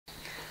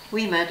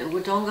We met at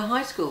Wodonga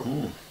High School.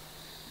 Mm.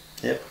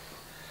 Yep.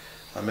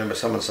 I remember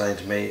someone saying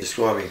to me,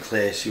 describing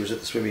Claire, she was at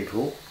the swimming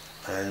pool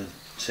and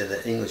said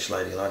that English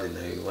lady, and I didn't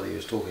know what he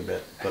was talking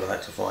about, but I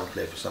had to find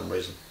Claire for some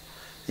reason.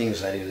 The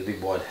English lady with a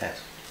big white hat.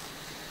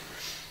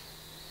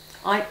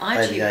 I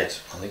 88, I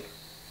think.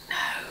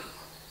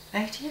 No.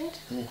 88?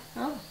 Mm.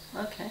 Oh,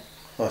 okay.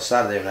 Well, I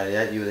started there in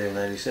 88, you were there in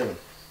 87.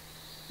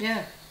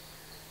 Yeah.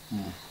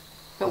 Mm.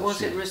 But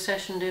was it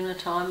recession dinner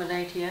time at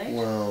 88?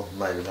 Well,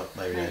 maybe not,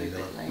 maybe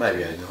 89.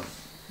 Maybe 89.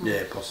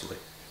 Yeah, possibly.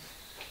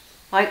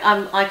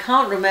 I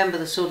can't remember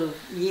the sort of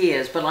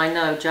years, but I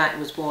know Jack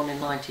was born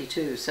in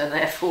 92, so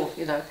therefore,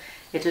 you know,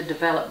 it had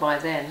developed by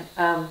then.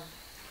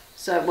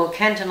 Well,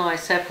 Kent and I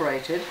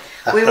separated.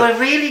 We were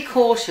really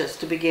cautious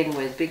to begin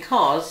with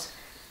because,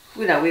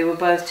 you know, we were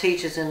both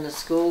teachers in the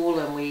school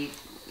and we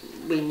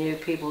knew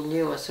people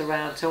knew us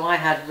around. So I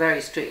had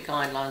very strict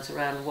guidelines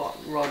around what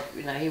Rod,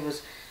 you know, he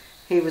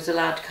was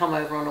allowed to come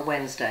over on a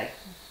Wednesday.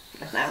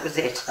 And that was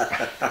it.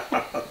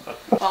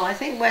 Well, I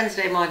think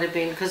Wednesday might have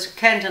been because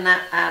Kent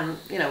and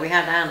you know, we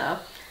had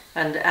Anna,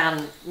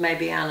 and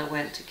maybe Anna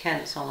went to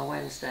Kent's on a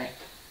Wednesday.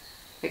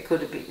 It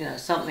could have been, you know,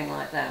 something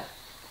like that.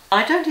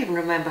 I don't even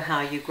remember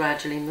how you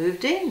gradually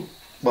moved in.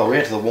 Well, we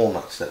went to the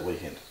Walnuts that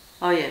weekend.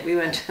 Oh yeah, we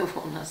went to the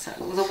Walnuts.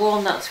 The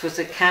Walnuts was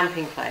a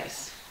camping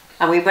place,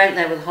 and we went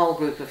there with a whole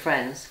group of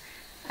friends.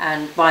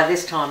 And by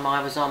this time,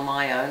 I was on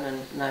my own,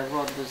 and no,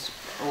 Rod was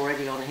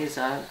already on his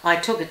own. I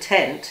took a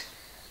tent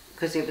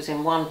because it was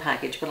in one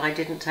package, but I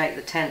didn't take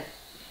the tent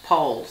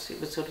poles.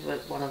 It was sort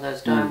of one of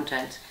those dome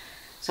tents,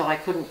 so I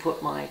couldn't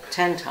put my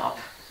tent up.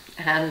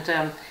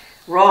 And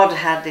Rod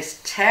had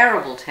this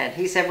terrible tent.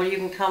 He said, well, you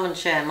can come and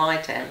share my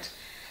tent.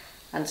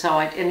 And so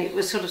and it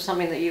was sort of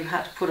something that you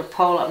had to put a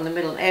pole up in the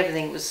middle and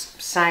everything was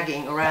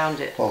sagging around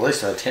it. Well, at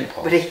least I had tent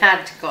poles. But he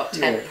had got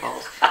tent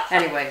poles.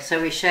 Anyway,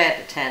 so we shared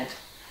the tent.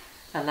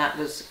 And that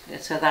was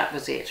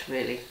it,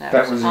 really.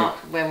 That was it.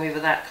 When we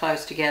were that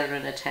close together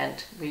in a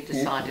tent, we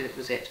decided it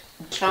was it.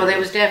 Oh, there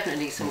was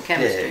definitely some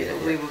chemistry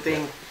that we were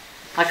being...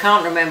 I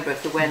can't remember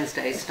if the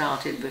Wednesday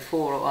started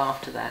before or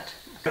after that.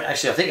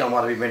 Actually, I think I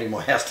might have been renting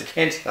my house to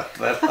Kent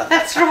after that.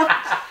 That's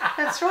right.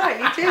 That's right,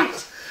 you did.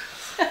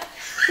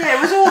 Yeah,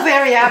 it was all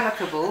very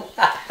amicable.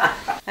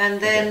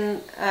 And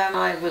then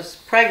I was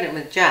pregnant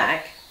with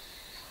Jack.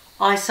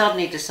 I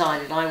suddenly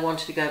decided I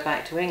wanted to go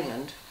back to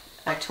England.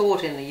 I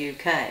taught in the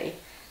UK,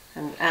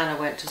 and Anna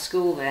went to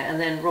school there,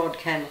 and then Rod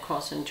came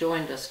across and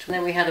joined us. And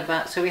then we had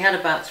about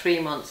 3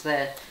 months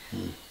there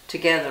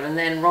together, and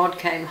then Rod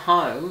came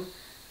home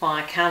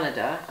via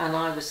Canada, and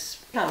I was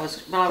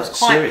quite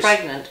serious.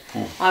 pregnant.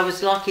 I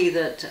was lucky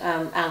that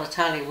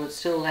Alitalia would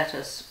still let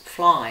us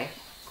fly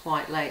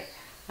quite late,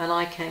 and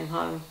I came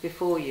home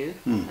before you,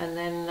 and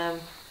then.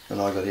 And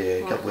I got here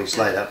a couple of weeks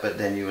later, but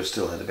then you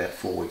still had about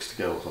 4 weeks to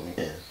go or something.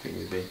 Yeah, I think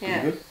you'd be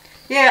pretty good.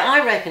 Yeah,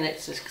 I reckon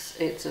it's a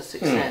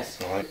success.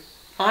 Right.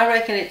 I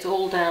reckon it's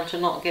all down to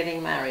not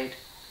getting married,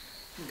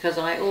 because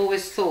I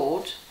always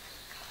thought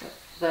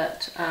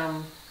that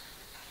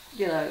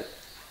you know,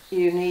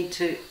 you need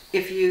to,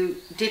 if you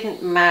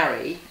didn't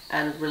marry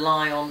and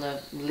rely on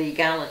the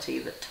legality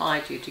that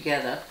tied you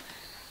together,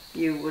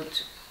 you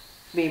would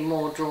be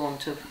more drawn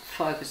to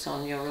focus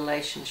on your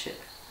relationship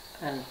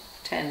and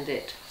tend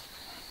it.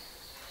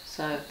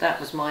 So that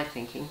was my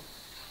thinking.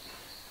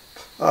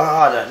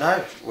 I don't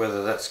know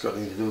whether that's got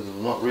anything to do with it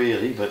or not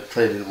really, but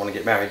Claire didn't want to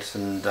get married,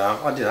 and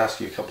I did ask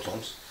you a couple of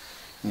times,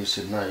 and you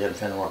said no, you hadn't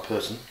found the right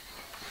person.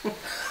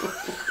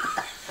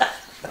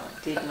 I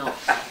did not.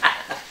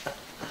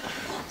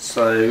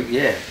 So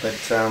yeah, but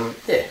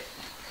yeah,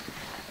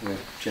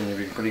 we've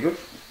generally been pretty good.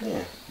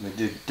 Yeah, we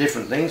do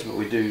different things, but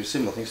we do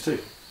similar things too.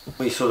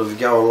 We sort of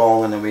go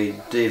along and then we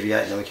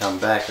deviate and then we come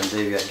back and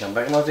deviate and come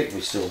back, and I think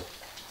we're still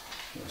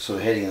sort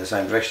of heading in the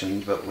same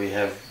direction, but we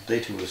have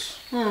detours.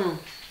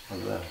 I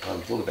don't know, I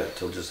hadn't thought about it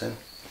till just then.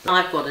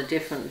 I've got a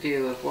different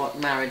view of what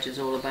marriage is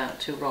all about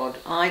to Rod.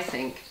 I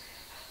think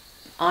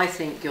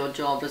your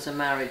job as a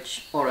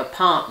marriage or a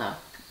partner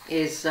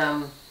is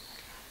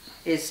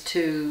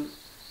to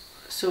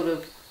sort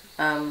of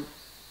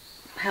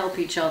help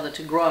each other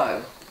to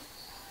grow,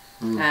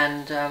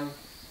 and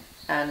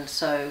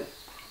so,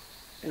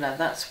 you know,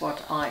 that's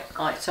what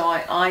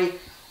I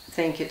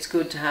think it's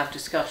good to have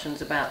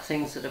discussions about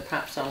things that are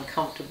perhaps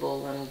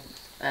uncomfortable,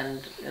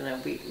 and you know,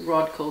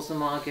 Rod calls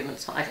them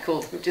arguments, I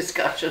call them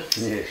discussions.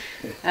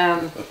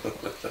 Yeah.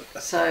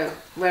 So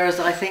whereas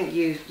I think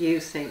you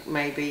think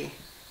maybe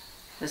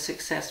a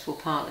successful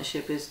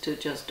partnership is to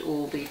just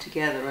all be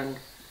together and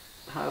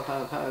ho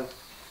ho ho.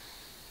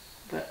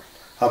 But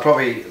I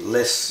probably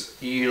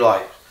you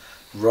like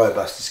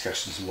robust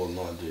discussions more than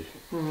I do,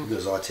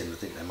 because I tend to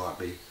think they might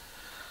be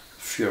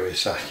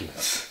furious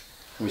arguments.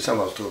 We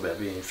sometimes talk about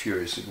being in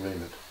furious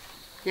agreement.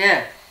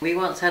 Yeah, we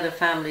once had a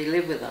family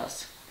live with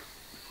us,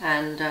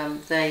 and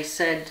they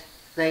said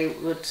they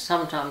would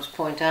sometimes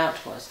point out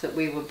to us that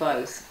we were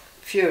both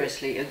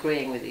furiously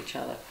agreeing with each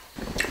other.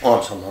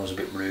 I'm sometimes a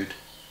bit rude.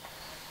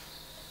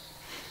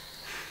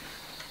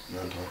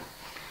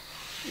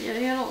 Yeah,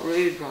 you're not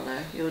rude, Rono.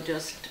 You're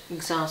just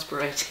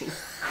exasperating.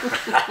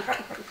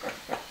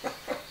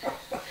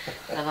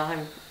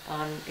 And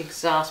I'm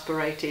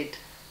exasperated.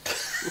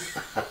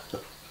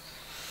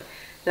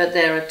 That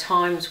there are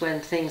times when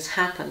things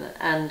happen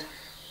and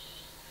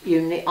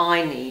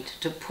I need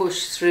to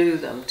push through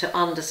them to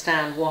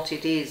understand what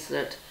it is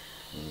that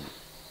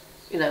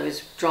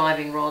is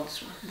driving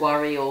Rod's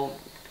worry, or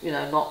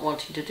not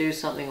wanting to do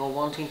something or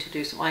wanting to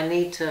do something.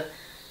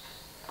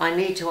 I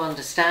need to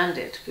understand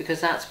it, because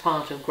that's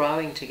part of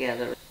growing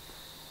together.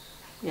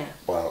 Yeah.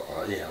 Well,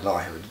 yeah, no,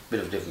 I have a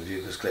bit of a different view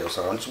because Claire was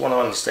saying, I just want to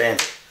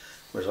understand it.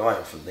 Whereas I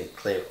often think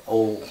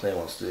all Claire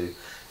wants to do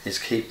is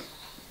keep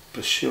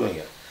pursuing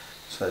it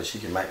so that she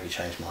can make me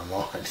change my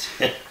mind.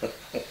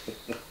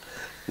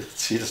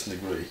 She doesn't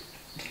agree.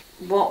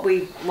 What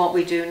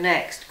we do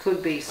next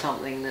could be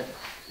something that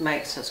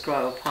makes us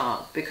grow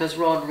apart, because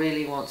Rod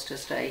really wants to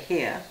stay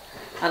here,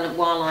 and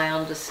while I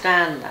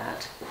understand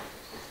that,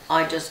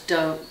 I just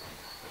don't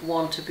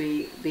want to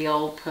be the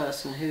old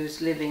person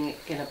who's living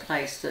in a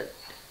place that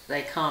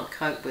they can't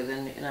cope with,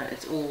 and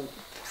it's all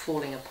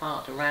falling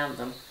apart around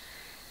them,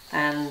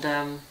 and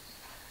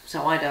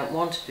so I don't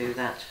want to do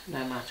that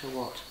no matter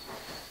what.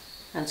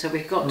 And so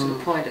we've got to the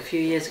point a few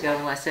years ago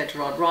when I said to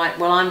Rod, right,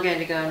 well, I'm going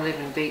to go and live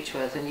in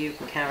Beechworth and you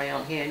can carry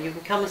on here and you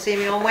can come and see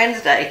me on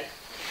Wednesday.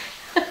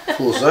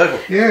 Full circle.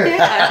 Yeah.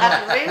 Yeah, I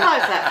hadn't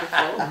realised that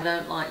before. I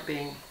don't like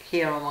being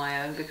here on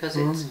my own, because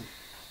it's,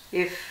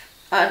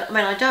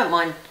 I don't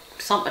mind,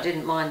 I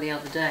didn't mind the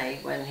other day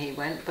when he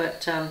went,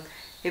 but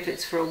if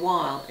it's for a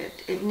while,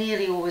 it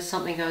nearly always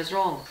something goes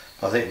wrong.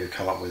 I think we've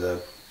come up with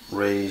a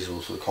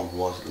reasonable sort of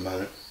compromise at the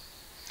moment.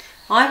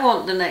 I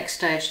want the next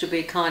stage to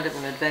be kind of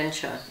an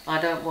adventure. I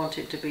don't want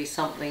it to be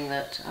something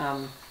that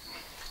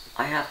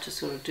I have to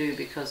sort of do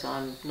because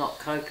I'm not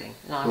coping,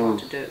 and I want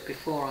to do it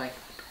before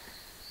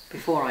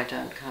I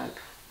don't cope,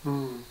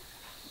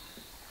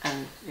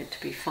 and it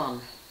to be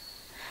fun.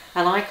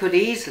 And I could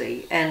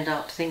easily end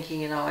up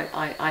thinking,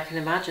 I can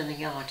imagine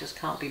thinking, I just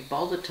can't be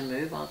bothered to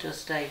move, I'll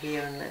just stay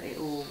here and let it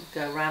all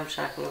go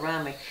ramshackle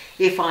around me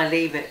if I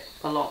leave it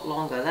a lot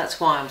longer. That's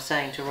why I'm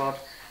saying to Rod,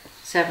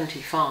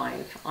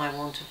 75, I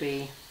want to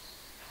be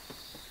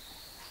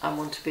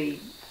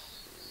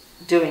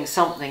doing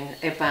something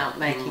about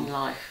making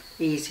life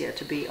easier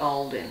to be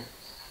old in.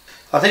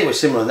 I think we're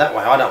similar in that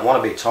way. I don't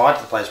want to be tied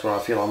to the place where I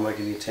feel I'm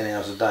working here 10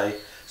 hours a day,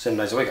 7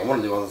 days a week. I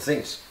want to do other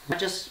things. I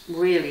just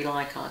really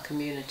like our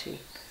community,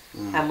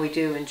 and we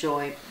do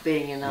enjoy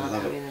being in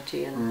our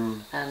community,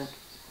 and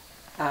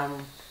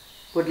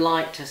would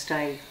like to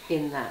stay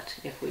in that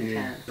if we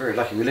can. Very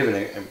lucky. We live in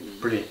a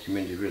brilliant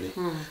community, really.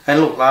 And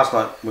look, last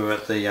night we were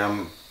at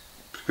the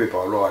group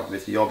I ride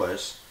with the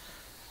Obbos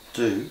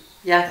do.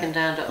 Yakking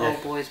down to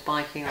old boys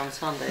biking on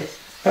Sundays.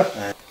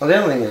 Well, the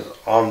other thing that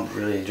I'm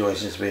really enjoying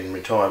since being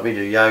retired, we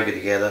do yoga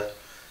together,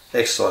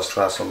 exercise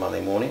class on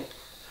Monday morning,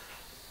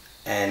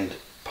 and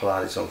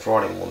Pilates on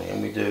Friday morning,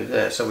 and we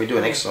do so we're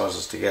doing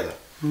exercises together,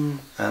 and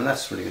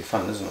that's really good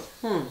fun, isn't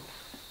it?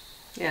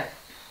 Yeah,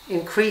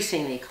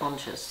 increasingly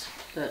conscious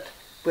that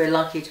we're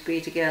lucky to be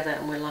together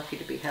and we're lucky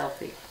to be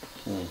healthy.